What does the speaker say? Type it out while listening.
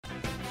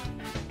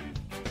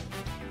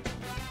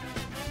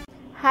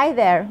Hi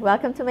there,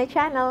 welcome to my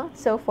channel.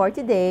 So for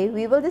today,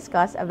 we will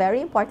discuss a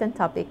very important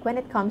topic when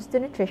it comes to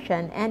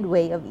nutrition and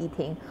way of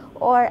eating,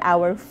 or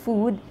our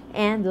food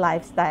and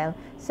lifestyle.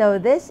 So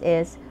this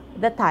is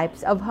the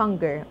types of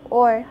hunger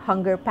or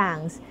hunger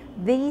pangs.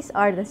 These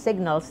are the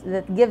signals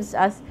that gives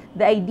us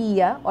the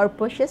idea or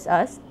pushes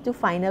us to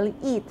finally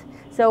eat.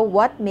 So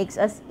what makes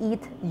us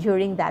eat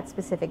during that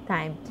specific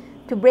time?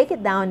 To break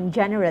it down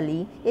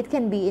generally, it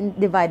can be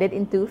divided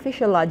into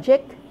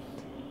physiologic,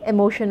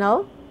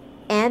 emotional,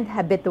 and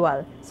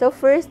habitual. So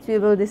first, we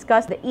will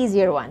discuss the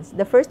easier ones.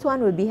 The first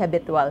one would be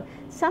habitual.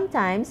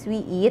 Sometimes we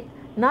eat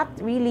not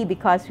really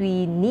because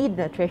we need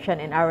nutrition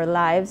in our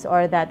lives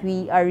or that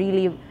we are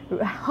really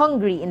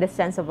hungry in the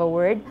sense of a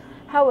word.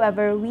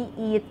 However, we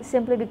eat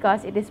simply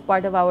because it is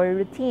part of our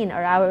routine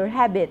or our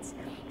habits.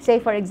 Say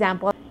for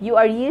example, you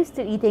are used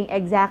to eating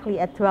exactly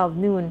at 12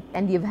 noon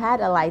and you've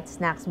had a light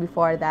snacks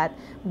before that,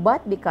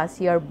 but because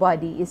your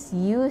body is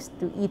used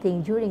to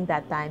eating during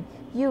that time,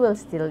 you will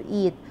still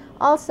eat.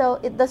 Also,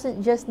 it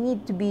doesn't just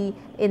need to be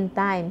in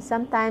time.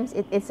 Sometimes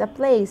it is a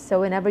place. So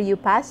whenever you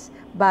pass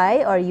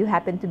by or you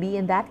happen to be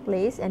in that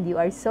place and you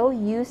are so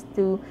used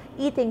to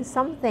eating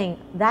something,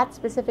 that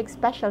specific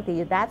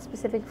specialty, that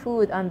specific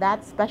food on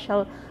that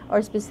special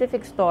or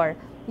specific store,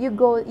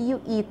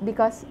 you eat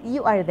because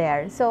you are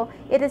there. So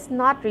it is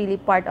not really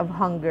part of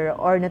hunger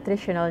or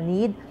nutritional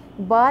need,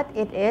 but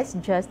it is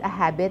just a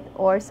habit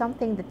or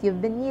something that you've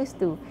been used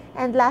to.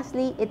 And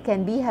lastly, it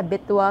can be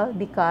habitual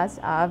because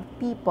of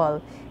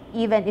people.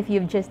 Even if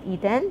you've just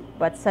eaten,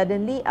 but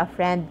suddenly a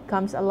friend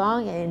comes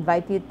along and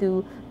invites you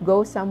to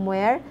go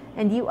somewhere,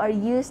 and you are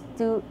used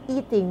to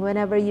eating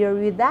whenever you're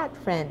with that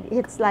friend.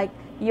 It's like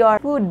your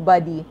food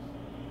buddy.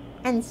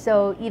 And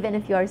so even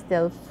if you're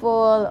still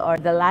full or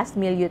the last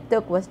meal you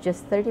took was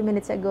just 30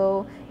 minutes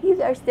ago,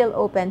 you are still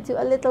open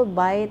to a little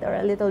bite or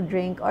a little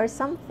drink or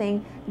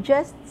something,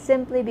 just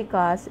simply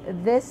because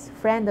this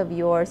friend of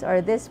yours or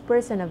this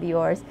person of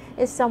yours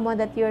is someone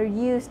that you're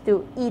used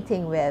to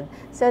eating with.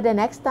 So the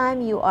next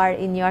time you are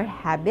in your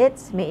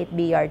habits, may it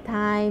be your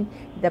time,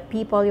 the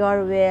people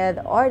you're with,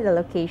 or the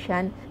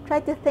location,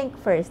 try to think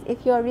first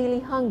if you're really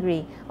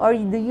hungry or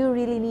do you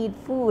really need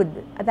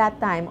food at that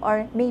time,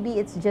 or maybe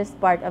it's just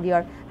part of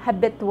your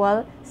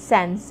habitual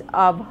sense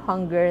of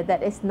hunger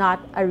that is not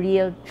a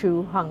real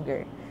true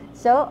hunger.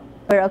 So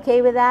we're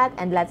okay with that,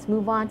 and let's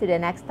move on to the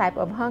next type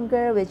of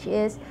hunger, which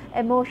is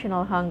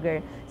emotional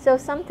hunger. So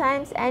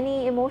sometimes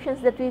any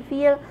emotions that we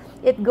feel,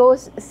 it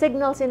goes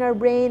signals in our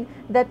brain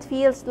that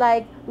feels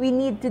like we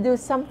need to do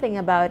something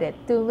about it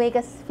to make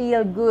us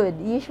feel good.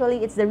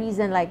 Usually it's the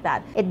reason like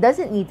that. It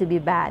doesn't need to be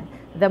bad.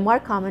 The more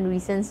common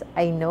reasons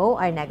I know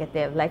are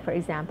negative, like for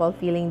example,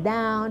 feeling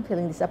down,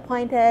 feeling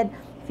disappointed,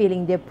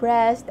 feeling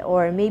depressed,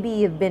 or maybe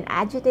you've been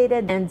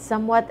agitated and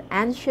somewhat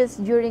anxious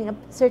during a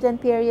certain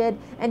period,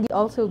 and you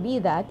also be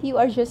that you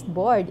are just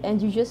bored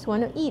and you just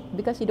want to eat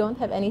because you don't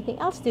have anything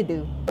else to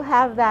do. You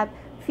have that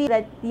feel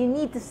that you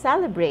need to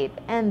celebrate,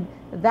 and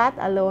that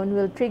alone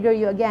will trigger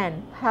you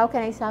again. How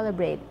can I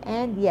celebrate?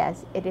 And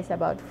yes, it is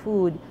about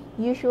food.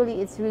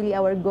 Usually it's really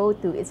our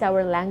go-to. It's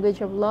our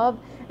language of love,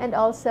 and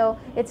also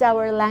it's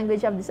our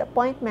language of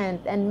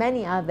disappointment and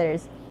many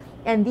others.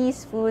 And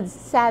these foods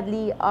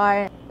sadly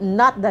are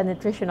not the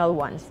nutritional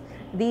ones.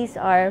 These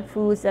are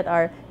foods that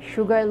are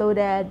sugar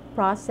loaded,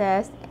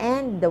 processed,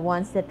 and the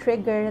ones that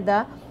trigger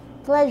the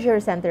pleasure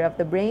center of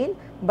the brain,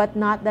 but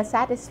not the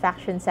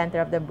satisfaction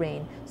center of the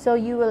brain. So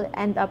you will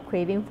end up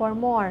craving for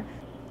more.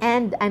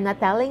 And I'm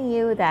not telling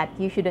you that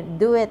you shouldn't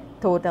do it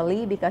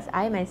totally, because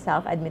I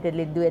myself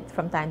admittedly do it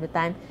from time to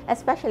time,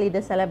 especially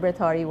the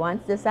celebratory ones,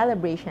 the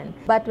celebration.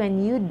 But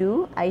when you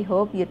do, I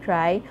hope you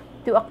try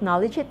to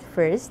acknowledge it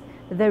first,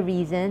 the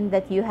reason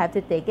that you have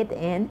to take it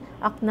in,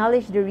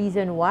 acknowledge the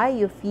reason why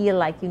you feel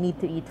like you need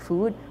to eat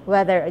food,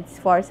 whether it's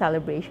for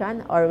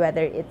celebration or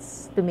whether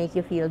it's to make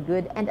you feel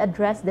good, and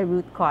address the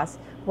root cause.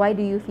 Why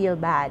do you feel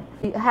bad?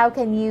 How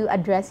can you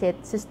address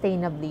it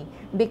sustainably?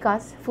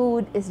 Because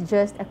food is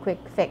just a quick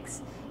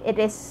fix. It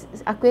is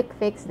a quick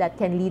fix that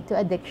can lead to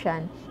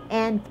addiction,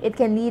 and it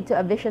can lead to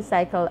a vicious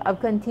cycle of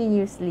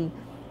continuously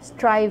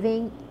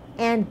striving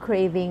and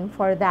craving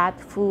for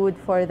that food,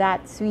 for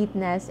that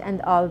sweetness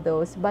and all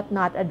those, but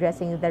not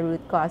addressing the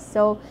root cause.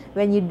 So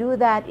when you do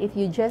that, if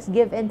you just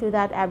give into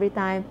that every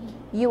time,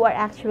 you are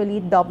actually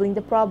doubling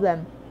the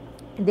problem,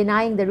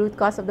 denying the root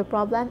cause of the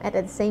problem, and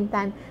at the same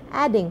time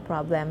adding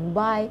problem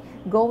by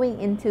going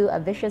into a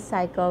vicious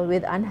cycle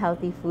with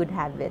unhealthy food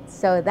habits.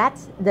 So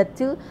that's the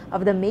two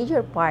of the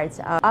major parts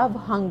of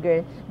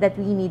hunger that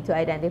we need to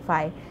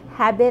identify: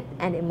 habit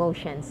and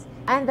emotions.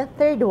 And the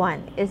third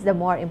one is the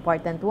more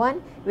important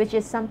one, which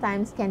is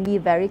sometimes can be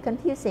very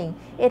confusing.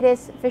 It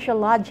is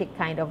physiologic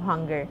kind of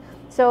hunger.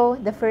 So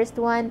the first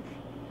one,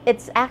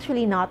 it's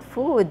actually not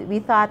food. We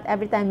thought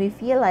every time we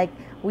feel like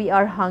we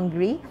are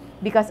hungry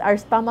because our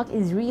stomach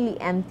is really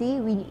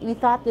empty, we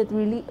thought that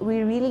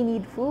we really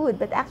need food,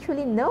 but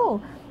actually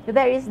no.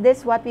 There is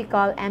this what we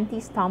call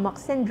empty stomach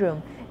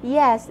syndrome.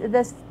 Yes,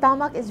 the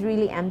stomach is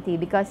really empty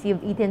because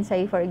you've eaten,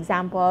 say for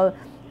example,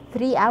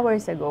 3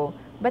 hours ago,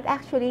 But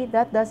actually,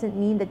 that doesn't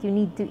mean that you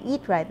need to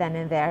eat right then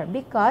and there,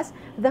 because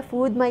the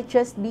food might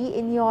just be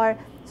in your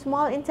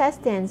small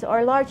intestines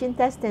or large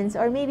intestines,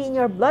 or maybe in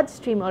your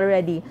bloodstream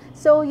already.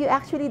 So you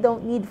actually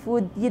don't need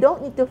food. You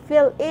don't need to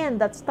fill in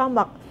that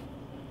stomach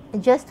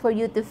just for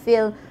you to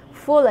feel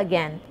full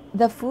again.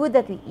 The food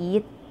that we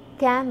eat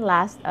can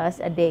last us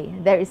a day.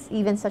 There is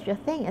even such a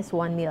thing as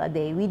one meal a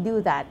day. We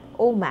do that,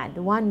 OMAD,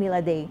 one meal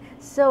a day.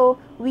 So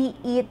we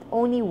eat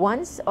only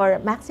once or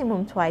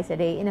maximum twice a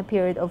day in a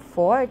period of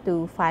 4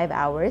 to 5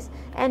 hours,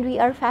 and we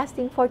are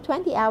fasting for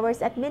 20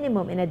 hours at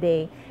minimum in a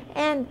day.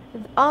 And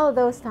all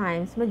those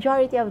times,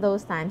 majority of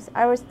those times,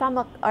 our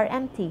stomach are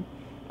empty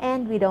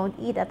and we don't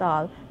eat at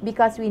all,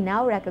 because we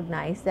now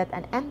recognize that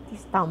an empty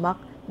stomach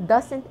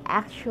doesn't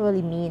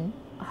actually mean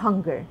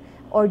hunger,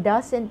 or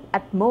doesn't,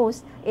 at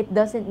most, it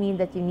doesn't mean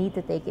that you need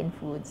to take in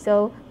food.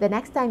 So the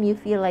next time you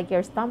feel like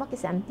your stomach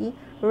is empty,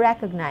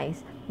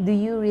 recognize, do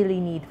you really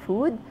need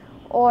food?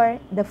 Or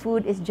the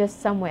food is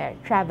just somewhere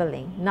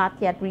traveling, not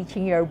yet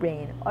reaching your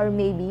brain? Or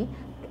maybe,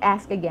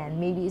 ask again,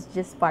 maybe it's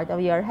just part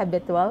of your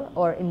habitual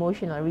or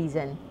emotional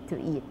reason to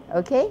eat.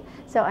 Okay?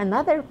 So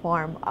another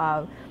form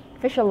of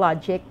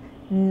physiologic,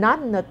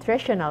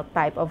 non-nutritional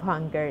type of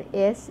hunger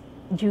is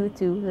due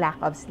to lack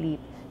of sleep.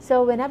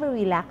 So whenever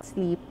we lack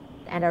sleep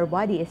and our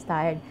body is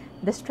tired,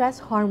 the stress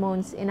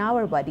hormones in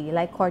our body,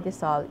 like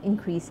cortisol,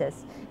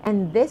 increases.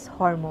 And this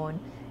hormone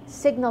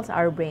signals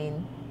our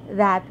brain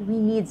that we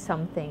need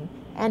something.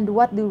 And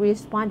what do we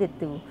respond it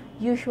to?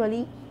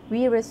 Usually,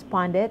 we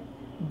respond it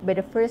by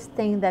the first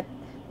thing that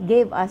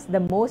gave us the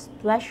most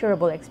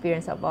pleasurable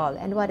experience of all.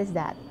 And what is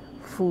that?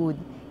 Food.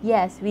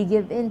 Yes, we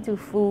give in to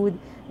food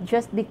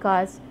just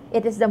because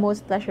it is the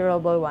most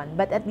pleasurable one.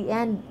 But at the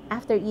end,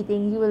 after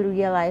eating, you will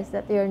realize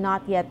that you're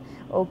not yet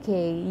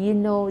okay. You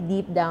know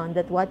deep down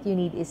that what you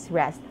need is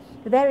rest.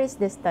 There is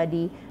this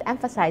study that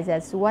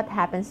emphasizes what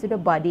happens to the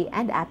body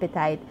and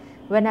appetite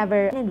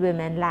whenever men and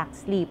women lack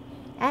sleep.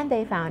 And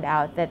they found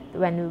out that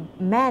when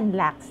men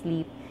lack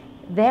sleep,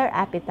 their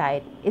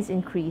appetite is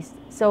increased.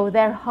 So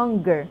their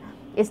hunger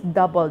is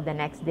doubled the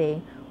next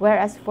day.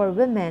 Whereas for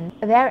women,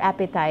 their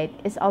appetite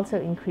is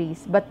also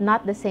increased, but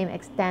not the same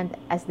extent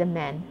as the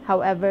men.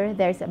 However,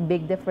 there's a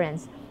big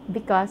difference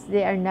because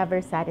they are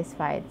never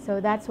satisfied. So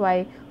that's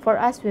why for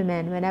us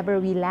women, whenever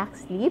we lack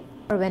sleep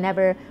or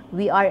whenever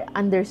we are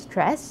under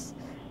stress,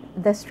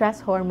 the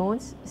stress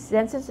hormones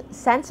sends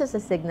us a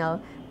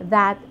signal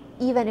that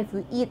even if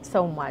we eat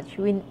so much,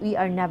 we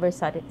are never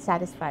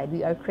satisfied.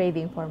 We are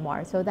craving for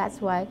more. So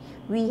that's why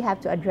we have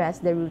to address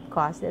the root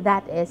cause.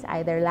 That is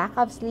either lack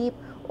of sleep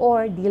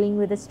or dealing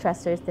with the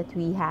stressors that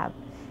we have.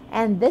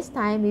 And this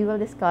time we will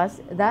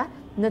discuss the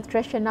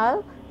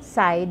nutritional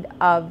side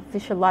of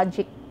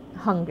physiologic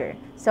hunger.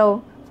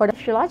 So for the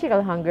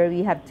physiological hunger,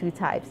 we have two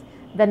types: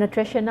 the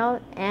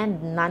nutritional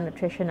and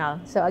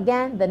non-nutritional. So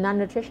again, the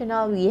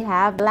non-nutritional, we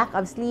have lack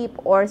of sleep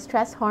or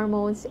stress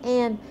hormones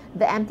and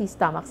the empty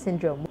stomach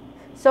syndrome.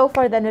 So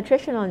for the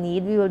nutritional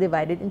need, we will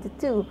divide it into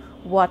two: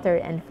 water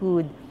and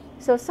food.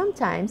 So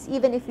sometimes,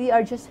 even if we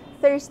are just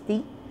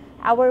thirsty,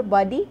 our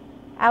body,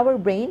 our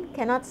brain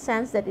cannot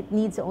sense that it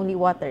needs only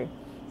water.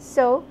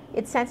 So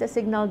it sends a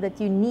signal that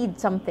you need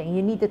something,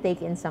 you need to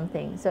take in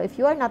something. So if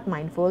you are not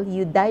mindful,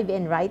 you dive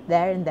in right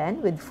there and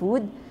then with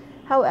food.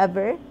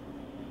 However,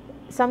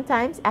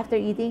 sometimes after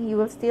eating, you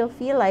will still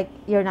feel like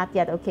you're not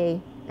yet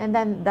okay. And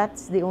then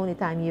that's the only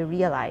time you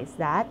realize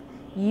that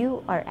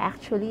you are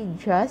actually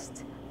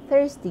just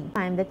thirsty.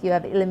 Time that you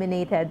have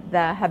eliminated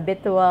the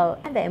habitual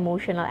and the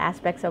emotional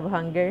aspects of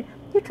hunger,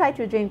 you try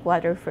to drink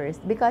water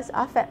first, because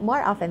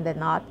more often than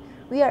not,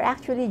 we are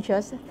actually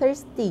just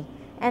thirsty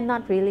and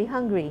not really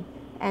hungry.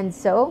 And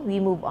so we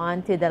move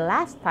on to the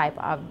last type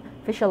of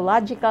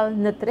physiological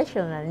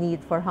nutritional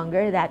need for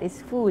hunger, that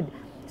is food.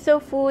 So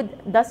food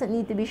doesn't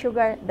need to be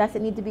sugar,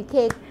 doesn't need to be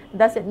cake,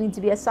 doesn't need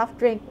to be a soft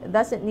drink,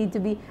 doesn't need to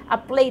be a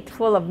plate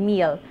full of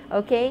meal,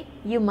 okay?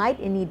 You might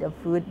in need of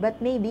food,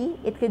 but maybe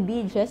it could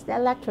be just the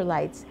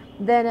electrolytes,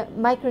 the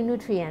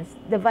micronutrients,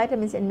 the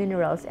vitamins and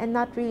minerals, and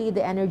not really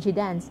the energy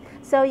dense.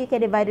 So you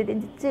can divide it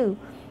into two: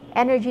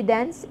 energy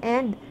dense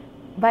and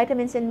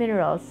vitamins and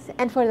minerals.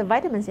 And for the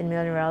vitamins and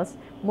minerals,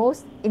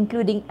 most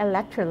including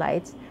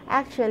electrolytes,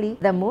 actually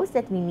the most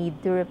that we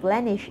need to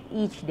replenish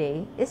each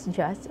day is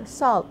just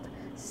salt.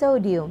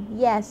 Sodium,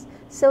 yes,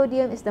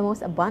 sodium is the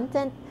most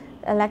abundant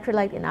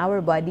electrolyte in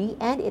our body,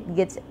 and it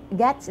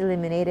gets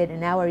eliminated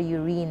in our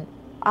urine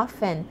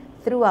often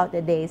throughout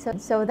the day.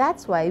 So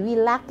that's why we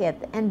lack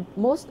it, and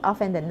most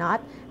often than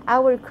not,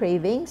 our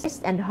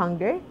cravings and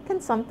hunger can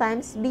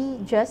sometimes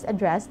be just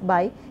addressed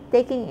by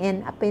taking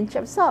in a pinch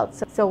of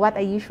salt. So what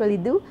I usually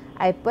do,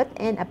 I put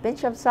in a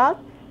pinch of salt,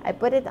 I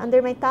put it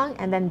under my tongue,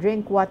 and then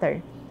drink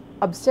water.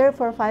 Observe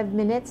for 5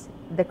 minutes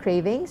the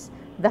cravings,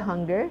 the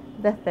hunger,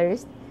 the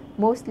thirst.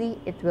 Mostly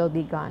it will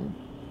be gone.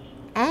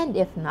 And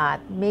if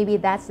not, maybe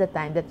that's the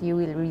time that you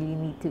will really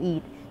need to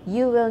eat.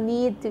 You will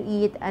need to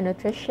eat a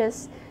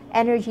nutritious,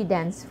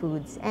 energy-dense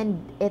foods, and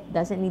it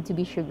doesn't need to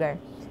be sugar.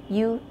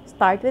 You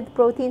start with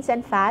proteins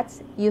and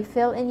fats, you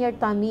fill in your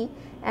tummy,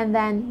 and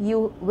then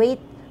you wait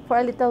for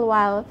a little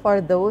while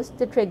for those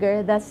to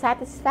trigger the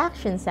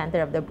satisfaction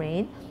center of the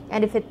brain.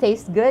 And if it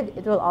tastes good,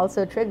 it will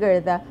also trigger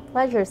the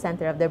pleasure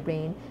center of the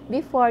brain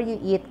before you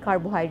eat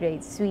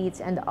carbohydrates, sweets,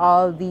 and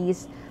all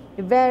these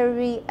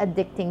very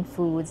addicting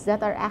foods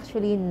that are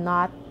actually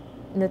not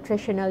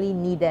nutritionally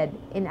needed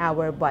in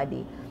our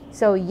body.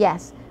 So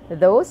yes,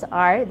 those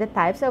are the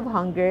types of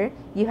hunger.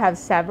 You have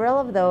several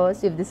of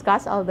those. We've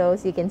discussed all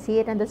those. You can see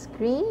it on the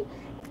screen.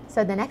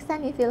 So the next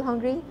time you feel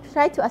hungry,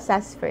 try to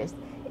assess first.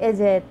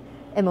 Is it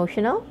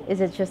emotional? Is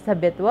it just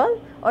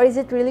habitual? Or is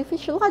it really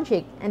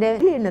physiologic and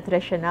then really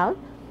nutritional?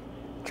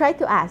 Try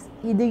to ask,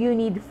 do you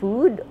need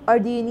food or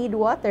do you need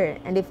water?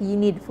 And if you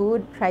need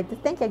food, try to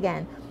think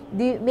again.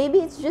 Maybe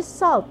it's just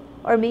salt,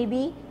 or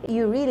maybe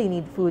you really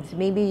need foods.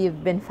 Maybe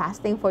you've been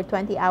fasting for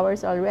 20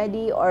 hours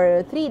already,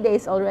 or 3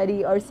 days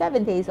already, or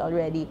 7 days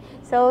already.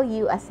 So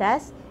you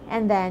assess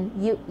and then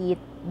you eat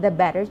the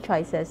better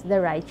choices,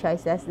 the right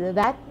choices.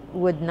 That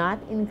would not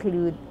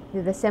include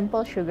the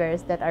simple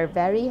sugars that are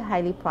very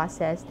highly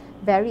processed,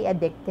 very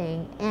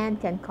addicting, and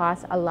can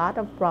cause a lot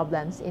of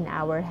problems in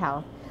our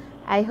health.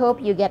 I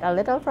hope you get a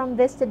little from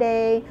this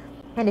today.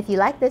 And if you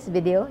like this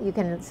video, you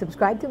can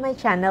subscribe to my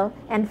channel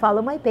and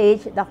follow my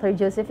page, Dr.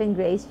 Josephine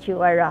Grace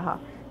Chua Raha.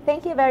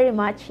 Thank you very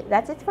much.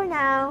 That's it for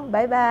now.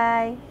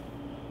 Bye-bye.